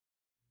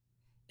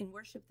In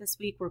worship this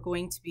week, we're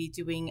going to be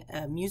doing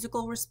a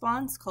musical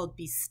response called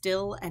Be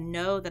Still and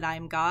Know That I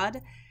Am God.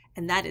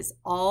 And that is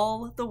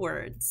all the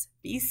words.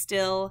 Be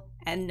still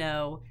and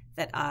know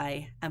that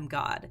I am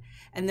God.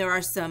 And there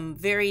are some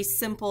very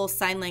simple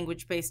sign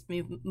language based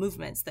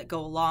movements that go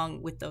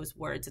along with those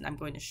words. And I'm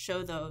going to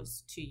show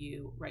those to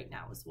you right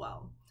now as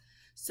well.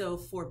 So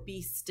for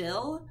be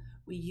still,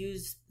 we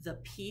use the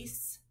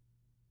peace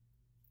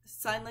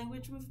sign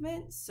language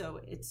movement.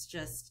 So it's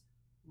just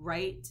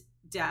right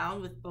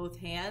down with both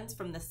hands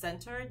from the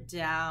center,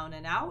 down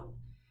and out.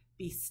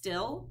 Be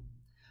still.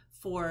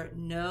 For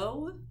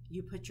no,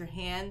 you put your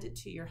hand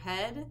to your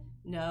head,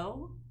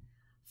 no.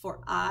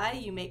 For I,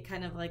 you make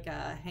kind of like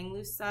a hang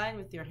loose sign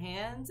with your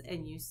hands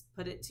and you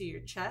put it to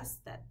your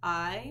chest, that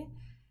I.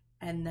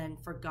 And then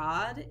for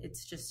God,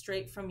 it's just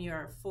straight from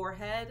your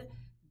forehead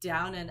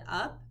down and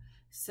up.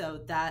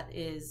 So that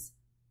is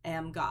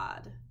am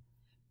God.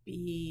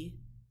 Be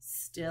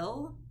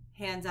still,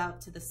 hands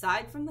out to the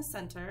side from the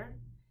center.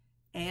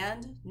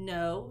 And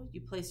no,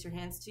 you place your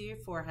hands to your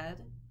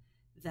forehead,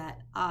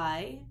 that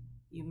I,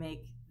 you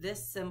make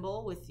this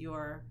symbol with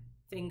your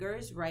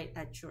fingers right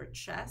at your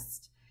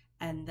chest,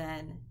 and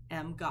then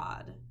am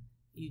God.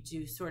 You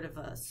do sort of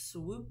a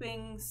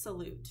swooping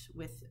salute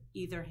with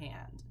either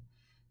hand.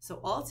 So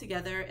all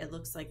together, it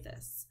looks like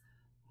this.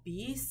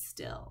 Be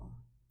still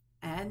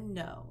and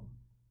know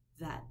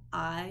that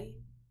I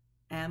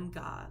am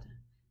God.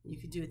 You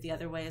can do it the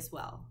other way as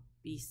well.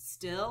 Be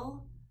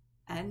still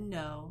and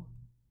know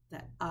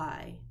that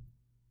I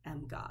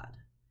am God.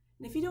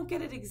 And if you don't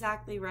get it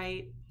exactly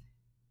right,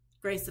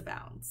 grace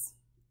abounds,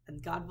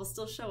 and God will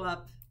still show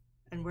up,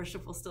 and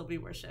worship will still be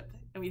worship.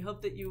 And we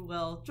hope that you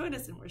will join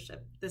us in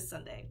worship this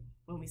Sunday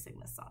when we sing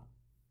this song.